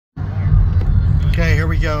Okay, here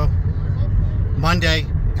we go. Monday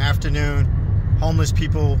afternoon. Homeless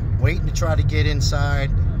people waiting to try to get inside,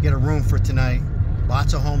 get a room for tonight.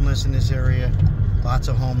 Lots of homeless in this area. Lots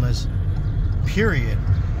of homeless, period.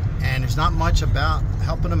 And there's not much about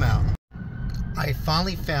helping them out. I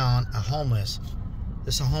finally found a homeless.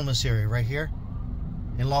 This is a homeless area right here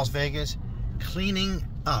in Las Vegas. Cleaning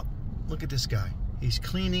up. Look at this guy. He's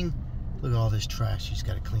cleaning. Look at all this trash he's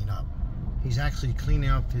got to clean up. He's actually cleaning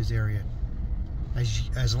up his area.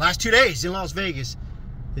 As the last 2 days in Las Vegas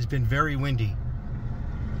has been very windy.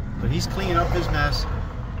 But he's cleaning up his mess.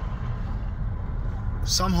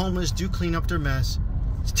 Some homeless do clean up their mess.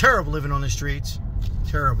 It's terrible living on the streets.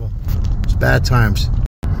 Terrible. It's bad times.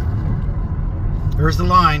 There's the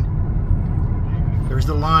line. There's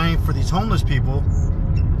the line for these homeless people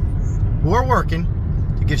who are working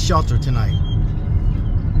to get shelter tonight.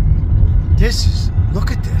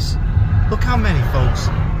 Look at this. Look how many folks.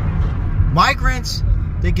 Migrants,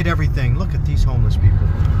 they get everything. Look at these homeless people.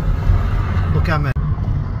 Look how many.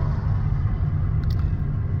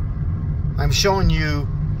 I'm showing you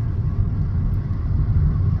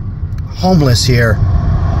homeless here.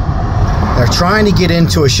 They're trying to get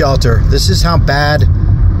into a shelter. This is how bad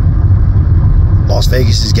Las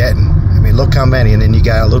Vegas is getting. I mean, look how many. And then you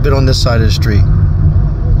got a little bit on this side of the street.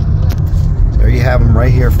 There you have them right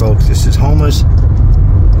here, folks. This is homeless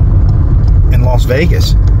in Las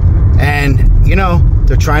Vegas. And, you know,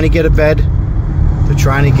 they're trying to get a bed. They're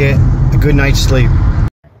trying to get a good night's sleep.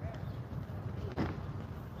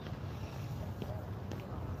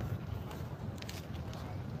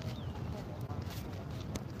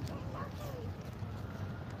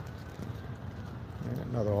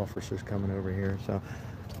 Another officer's coming over here. So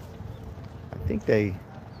I think they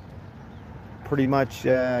pretty much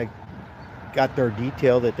got their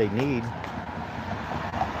detail that they need.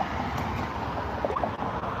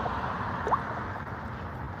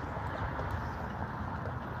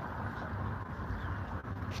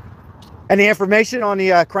 Any information on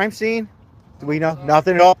the crime scene? Do we know?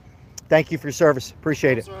 Nothing at all? Thank you for your service.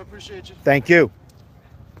 Appreciate it. I appreciate you. Thank you.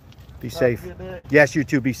 Be safe. Yes, you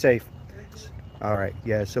too. Be safe. All right.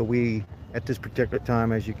 Yeah, so we, at this particular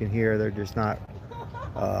time, as you can hear, they're just not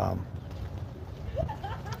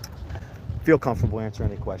feel comfortable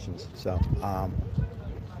answering any questions. So,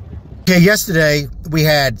 okay, yesterday we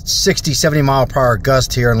had 60, 70 mile per hour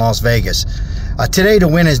gust here in Las Vegas. Today the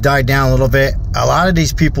wind has died down a little bit. A lot of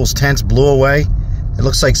these people's tents blew away. It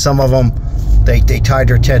looks like some of them, they tied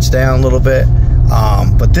their tents down a little bit.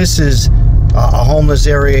 But this is a homeless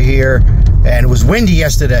area here, and it was windy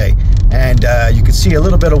yesterday. And you can see a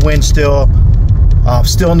little bit of wind still.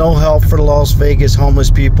 Still no help for the Las Vegas homeless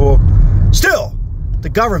people. Still, the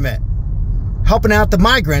government helping out the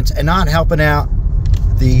migrants and not helping out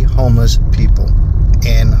the homeless people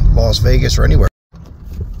in Las Vegas or anywhere.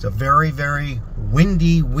 It's a very, very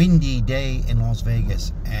windy day in Las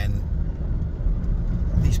Vegas, and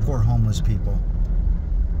these poor homeless people,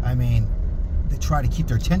 I mean, they try to keep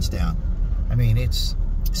their tents down. I mean, it's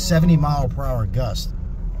 70 mile per hour gust.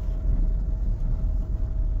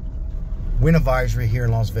 Wind advisory here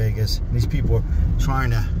in Las Vegas. These people are trying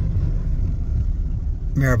to,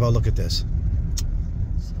 Maribel, look at this.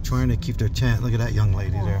 Trying to keep their tent. Look at that young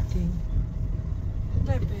lady there.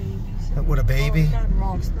 That babies. What, a baby? Oh, you got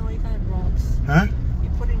rocks. No, you got rocks. Huh? You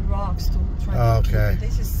put in rocks to try to keep it.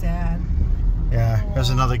 This is sad. Yeah, there's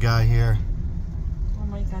another guy here. Oh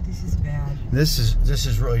my God, this is bad. This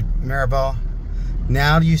is really, Maribel,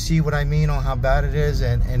 now do you see what I mean on how bad it is?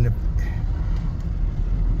 And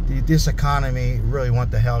this economy really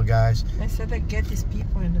went to hell, guys. I said that get these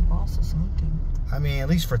people in the bus or something. I mean, at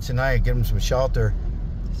least for tonight, give them some shelter.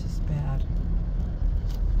 This is bad.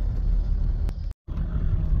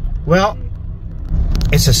 Well,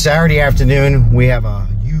 it's a Saturday afternoon. We have a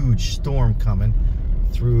huge storm coming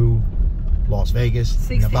through Las Vegas,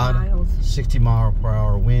 60 Nevada. miles. 60 mile per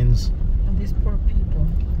hour winds. And these poor people.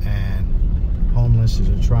 And homeless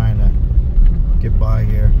are trying to get by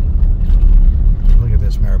here. Look at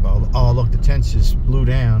this, Maribel. Oh, look, the tents just blew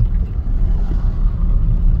down.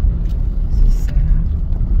 This is sad.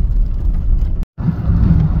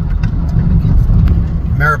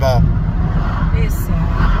 Maribel. It's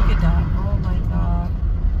sad. Look at that. Oh my God.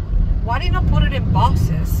 Why did you not put it in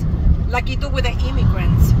boxes? Like you do with the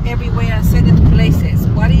immigrants everywhere and send it to places.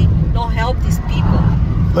 Why do you not help these people?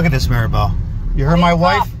 Look at this, Maribel. You heard my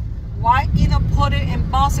wife? Why you not put it in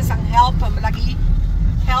boxes and help them like you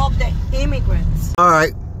help the immigrants? All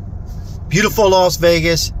right. Beautiful Las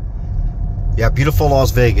Vegas. Yeah, beautiful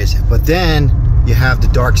Las Vegas. But then you have the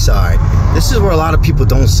dark side. This is where a lot of people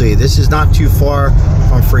don't see. This is not too far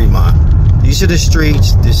from Fremont. These are the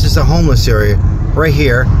streets. This is the homeless area right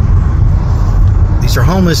here. These are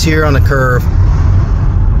homeless here on the curve.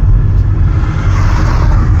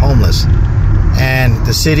 Homeless. And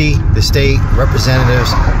the city, the state,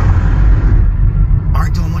 representatives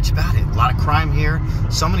aren't doing much about it. A lot of crime here.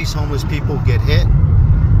 Some of these homeless people get hit.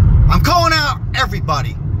 I'm calling out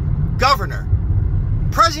everybody. Governor,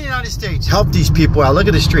 President of the United States, help these people out. Look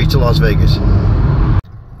at the streets of Las Vegas.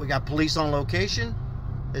 We got police on location.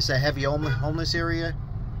 It's a heavy homeless area.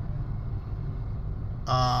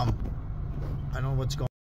 I don't know what's going on.